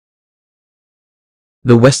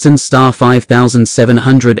The Western Star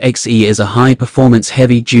 5700XE is a high-performance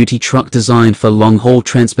heavy-duty truck designed for long-haul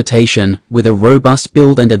transportation, with a robust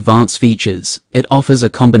build and advanced features. It offers a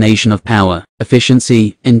combination of power,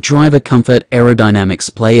 efficiency, and driver comfort.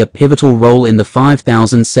 Aerodynamics play a pivotal role in the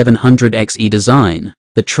 5700XE design.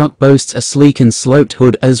 The truck boasts a sleek and sloped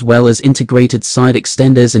hood as well as integrated side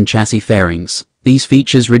extenders and chassis fairings. These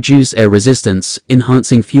features reduce air resistance,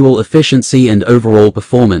 enhancing fuel efficiency and overall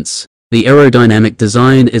performance. The aerodynamic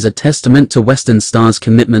design is a testament to Western Star's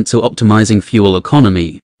commitment to optimizing fuel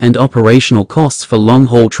economy and operational costs for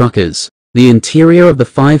long-haul truckers. The interior of the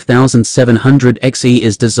 5700XE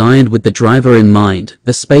is designed with the driver in mind.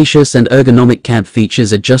 The spacious and ergonomic cab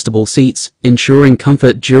features adjustable seats, ensuring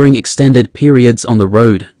comfort during extended periods on the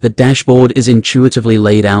road. The dashboard is intuitively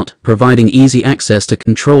laid out, providing easy access to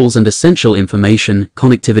controls and essential information.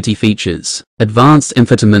 Connectivity features, advanced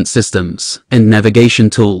infotainment systems, and navigation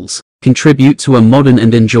tools contribute to a modern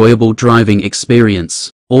and enjoyable driving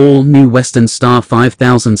experience. All new Western Star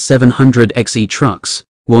 5700XE trucks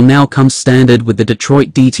will now come standard with the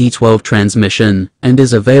Detroit DT12 transmission and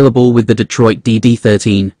is available with the Detroit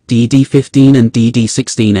DD13, DD15 and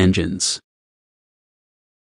DD16 engines.